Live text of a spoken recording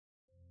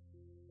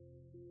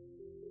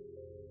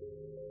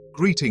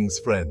Greetings,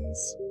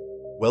 friends.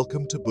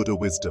 Welcome to Buddha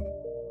Wisdom,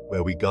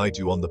 where we guide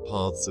you on the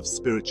paths of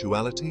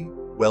spirituality,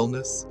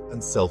 wellness,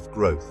 and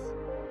self-growth.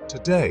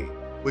 Today,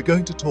 we're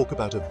going to talk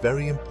about a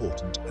very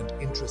important and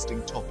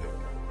interesting topic: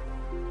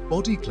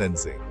 body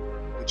cleansing,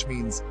 which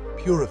means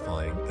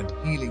purifying and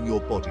healing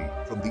your body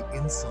from the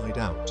inside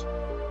out,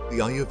 the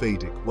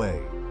Ayurvedic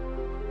way.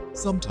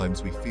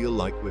 Sometimes we feel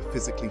like we're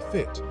physically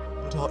fit,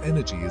 but our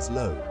energy is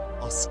low,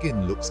 our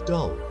skin looks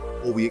dull,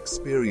 or we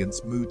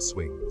experience mood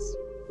swings.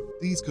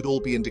 These could all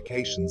be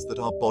indications that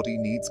our body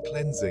needs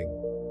cleansing.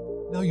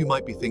 Now you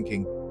might be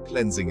thinking,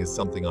 cleansing is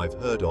something I've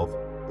heard of,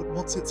 but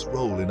what's its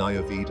role in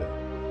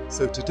Ayurveda?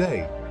 So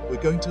today,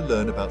 we're going to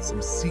learn about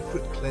some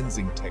secret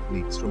cleansing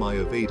techniques from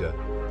Ayurveda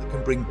that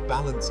can bring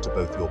balance to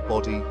both your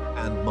body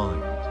and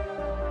mind.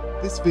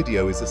 This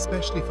video is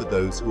especially for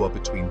those who are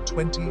between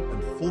 20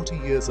 and 40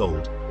 years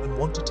old and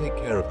want to take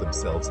care of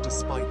themselves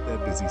despite their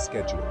busy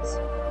schedules.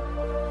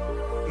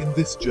 In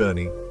this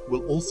journey,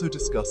 we'll also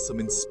discuss some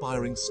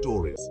inspiring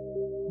stories,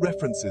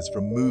 references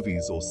from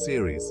movies or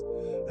series,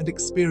 and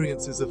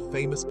experiences of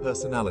famous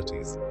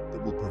personalities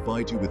that will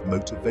provide you with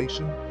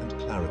motivation and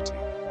clarity.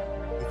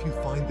 If you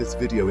find this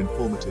video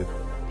informative,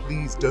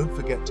 please don't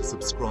forget to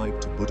subscribe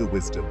to Buddha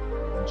Wisdom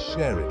and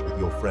share it with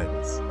your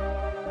friends.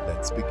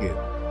 Let's begin.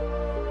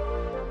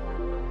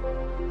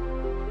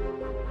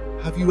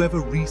 Have you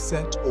ever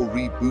reset or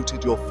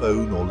rebooted your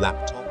phone or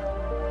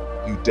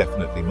laptop? You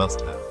definitely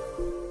must have.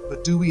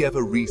 But do we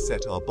ever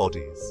reset our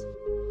bodies?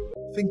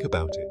 Think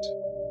about it.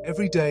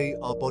 Every day,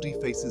 our body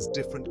faces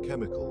different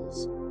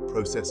chemicals,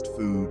 processed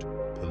food,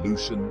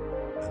 pollution,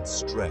 and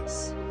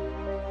stress.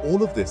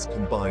 All of this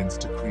combines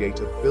to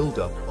create a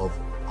buildup of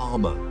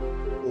armor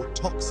or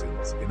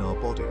toxins in our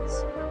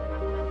bodies.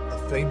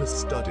 A famous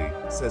study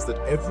says that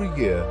every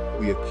year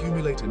we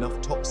accumulate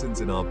enough toxins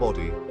in our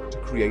body to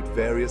create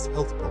various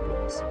health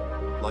problems,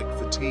 like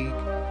fatigue,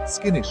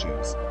 skin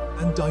issues,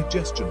 and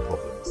digestion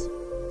problems.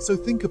 So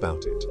think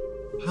about it.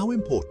 How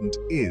important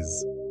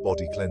is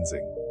body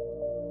cleansing?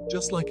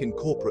 Just like in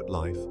corporate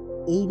life,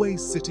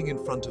 always sitting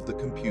in front of the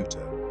computer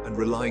and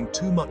relying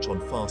too much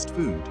on fast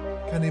food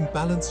can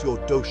imbalance your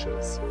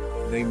doshas,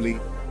 namely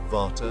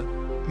Vata,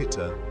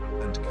 Pitta,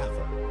 and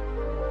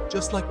Kapha.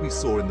 Just like we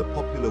saw in the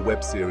popular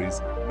web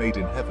series Made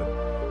in Heaven,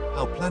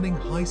 how planning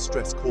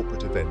high-stress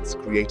corporate events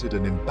created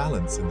an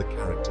imbalance in the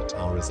character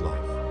Tara's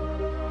life.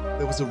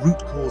 There was a root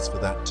cause for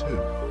that too: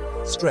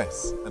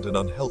 stress and an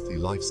unhealthy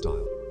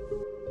lifestyle.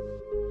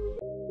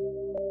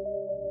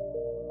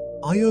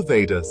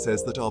 Ayurveda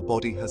says that our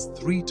body has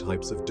three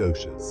types of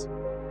doshas: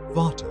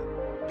 Vata,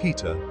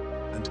 Pitta,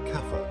 and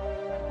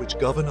Kapha, which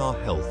govern our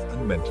health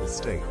and mental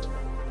state.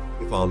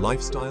 If our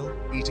lifestyle,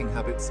 eating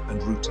habits,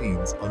 and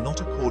routines are not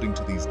according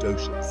to these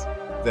doshas,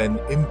 then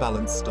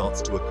imbalance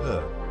starts to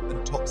occur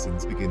and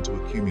toxins begin to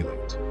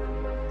accumulate.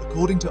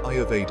 According to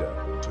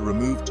Ayurveda, to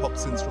remove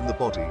toxins from the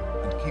body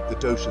and keep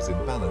the doshas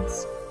in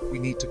balance, we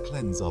need to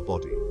cleanse our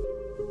body.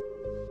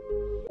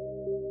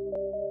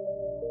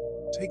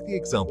 Take the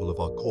example of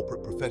our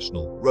corporate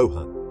professional,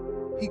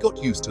 Rohan. He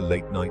got used to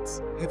late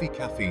nights, heavy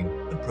caffeine,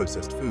 and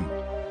processed food.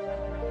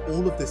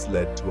 All of this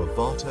led to a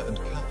Vata and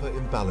Kapha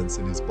imbalance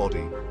in his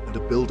body and a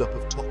buildup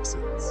of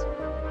toxins.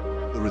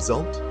 The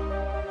result?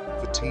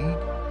 Fatigue,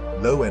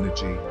 low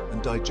energy,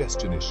 and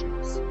digestion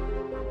issues.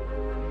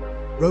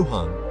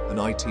 Rohan, an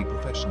IT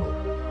professional,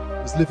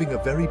 was living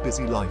a very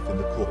busy life in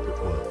the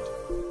corporate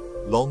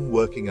world. Long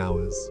working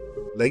hours,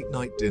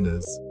 late-night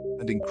dinners,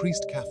 and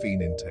increased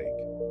caffeine intake.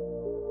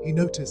 He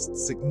noticed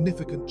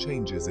significant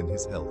changes in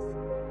his health.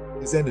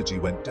 His energy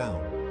went down.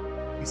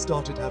 He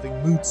started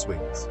having mood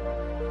swings,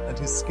 and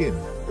his skin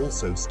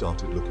also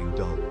started looking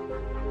dull.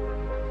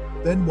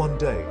 Then one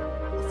day,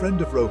 a friend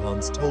of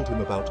Rohan's told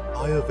him about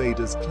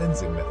Ayurveda's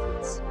cleansing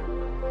methods.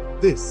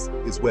 This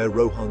is where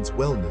Rohan's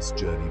wellness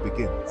journey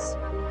begins.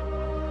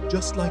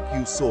 Just like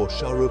you saw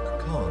Shah Rukh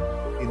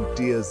Khan in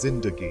Dear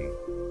Zindagi,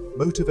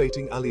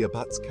 motivating Alia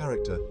Bhatt's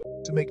character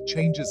to make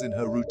changes in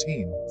her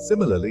routine,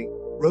 similarly,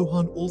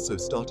 Rohan also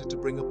started to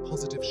bring a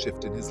positive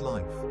shift in his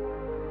life.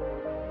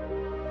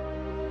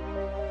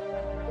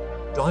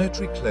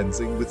 Dietary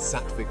cleansing with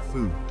sattvic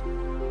food.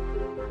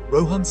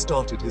 Rohan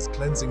started his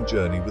cleansing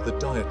journey with a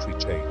dietary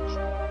change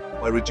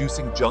by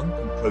reducing junk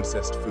and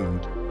processed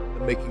food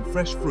and making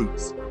fresh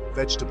fruits,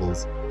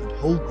 vegetables, and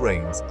whole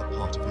grains a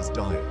part of his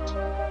diet.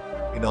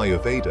 In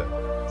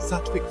Ayurveda,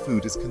 sattvic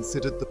food is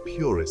considered the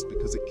purest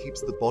because it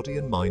keeps the body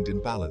and mind in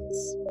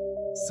balance.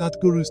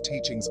 Sadhguru's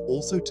teachings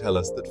also tell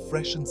us that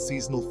fresh and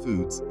seasonal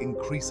foods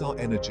increase our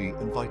energy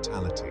and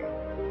vitality.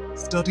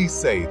 Studies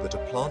say that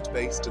a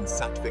plant-based and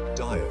sattvic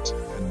diet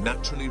can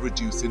naturally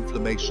reduce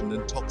inflammation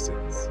and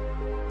toxins.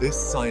 This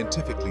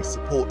scientifically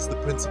supports the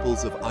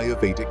principles of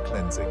Ayurvedic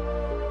cleansing.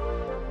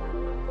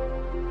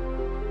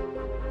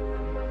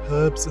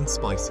 Herbs and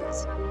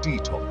spices.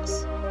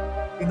 Detox.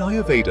 In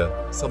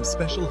Ayurveda, some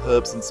special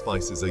herbs and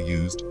spices are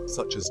used,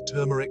 such as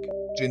turmeric,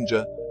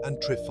 ginger, and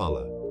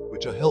triphala,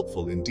 which are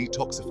helpful in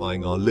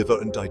detoxifying our liver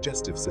and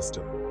digestive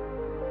system.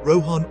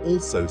 Rohan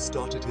also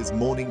started his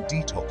morning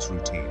detox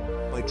routine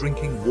by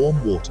drinking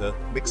warm water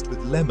mixed with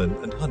lemon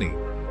and honey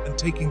and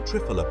taking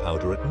triphala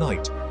powder at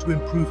night to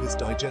improve his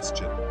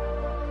digestion.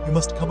 You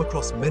must come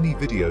across many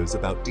videos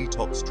about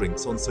detox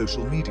drinks on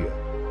social media.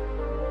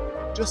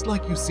 Just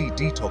like you see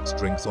detox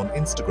drinks on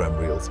Instagram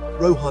Reels,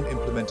 Rohan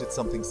implemented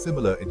something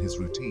similar in his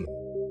routine.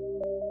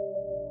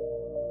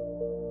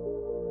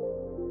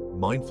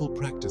 Mindful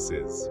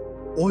practices,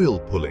 oil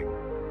pulling,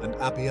 and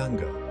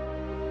abhyanga.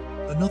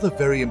 Another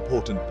very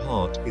important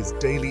part is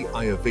daily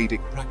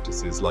Ayurvedic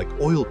practices like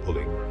oil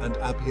pulling and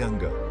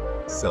abhyanga,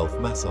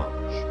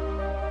 self-massage.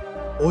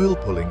 Oil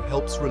pulling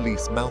helps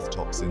release mouth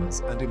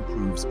toxins and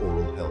improves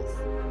oral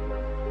health.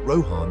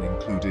 Rohan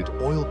included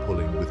oil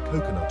pulling with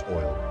coconut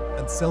oil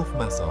and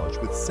self-massage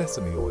with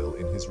sesame oil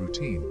in his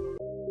routine,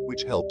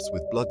 which helps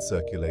with blood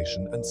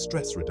circulation and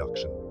stress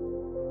reduction.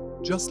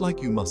 Just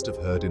like you must have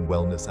heard in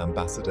Wellness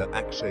Ambassador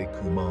Akshay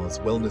Kumar's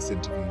wellness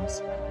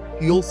interviews,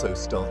 he also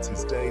starts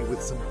his day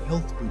with some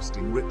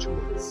health-boosting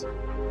rituals.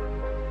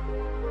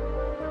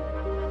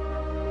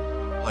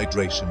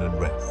 Hydration and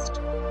rest.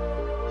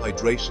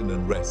 Hydration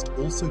and rest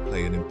also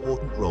play an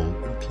important role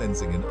in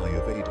cleansing in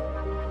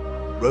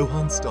Ayurveda.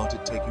 Rohan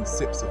started taking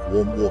sips of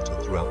warm water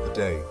throughout the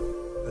day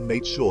and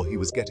made sure he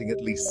was getting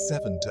at least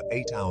 7 to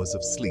 8 hours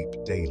of sleep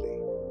daily.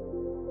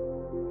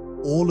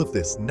 All of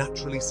this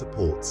naturally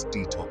supports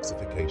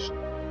detoxification.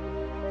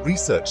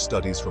 Research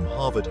studies from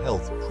Harvard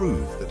Health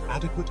prove that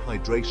adequate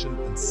hydration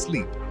and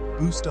sleep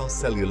boost our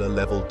cellular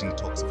level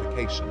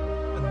detoxification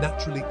and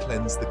naturally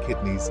cleanse the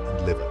kidneys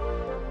and liver.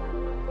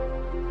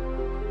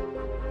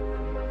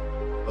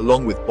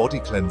 Along with body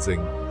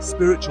cleansing,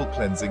 spiritual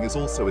cleansing is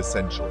also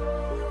essential,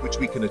 which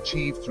we can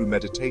achieve through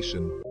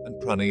meditation and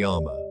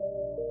pranayama.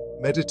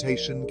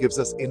 Meditation gives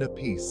us inner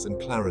peace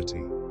and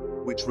clarity,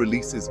 which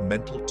releases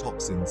mental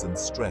toxins and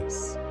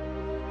stress.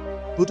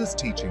 Buddha's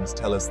teachings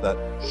tell us that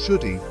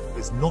Shuddhi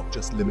is not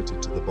just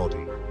limited to the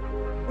body.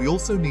 We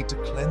also need to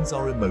cleanse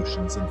our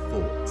emotions and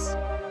thoughts.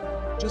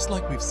 Just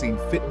like we've seen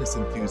fitness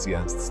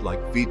enthusiasts like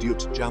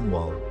Vidyut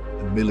Jamwal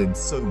and Milind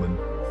Soman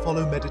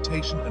follow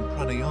meditation and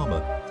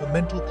pranayama for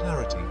mental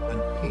clarity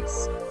and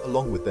peace,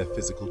 along with their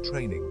physical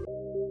training.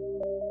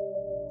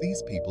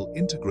 These people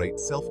integrate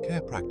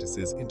self-care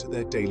practices into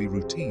their daily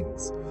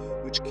routines,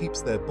 which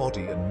keeps their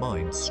body and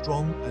mind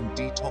strong and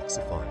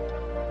detoxified.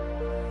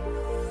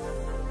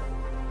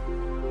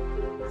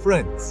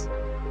 Friends,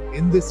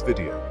 in this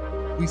video,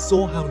 we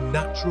saw how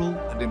natural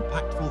and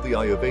impactful the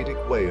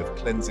Ayurvedic way of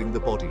cleansing the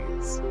body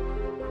is.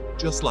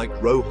 Just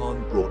like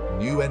Rohan brought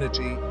new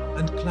energy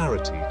and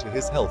clarity to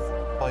his health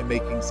by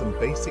making some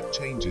basic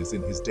changes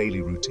in his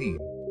daily routine,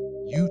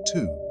 you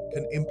too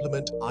can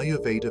implement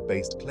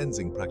Ayurveda-based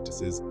cleansing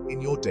practices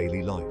in your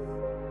daily life.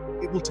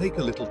 It will take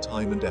a little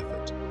time and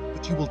effort,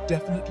 but you will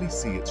definitely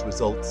see its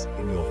results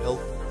in your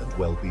health and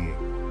well-being.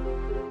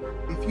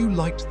 If you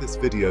liked this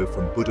video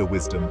from Buddha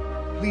Wisdom,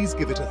 please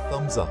give it a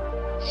thumbs up,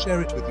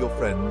 share it with your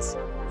friends,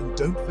 and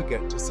don't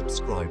forget to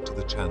subscribe to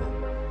the channel.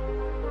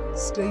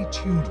 Stay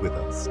tuned with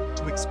us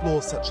to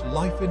explore such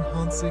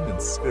life-enhancing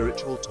and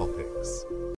spiritual topics.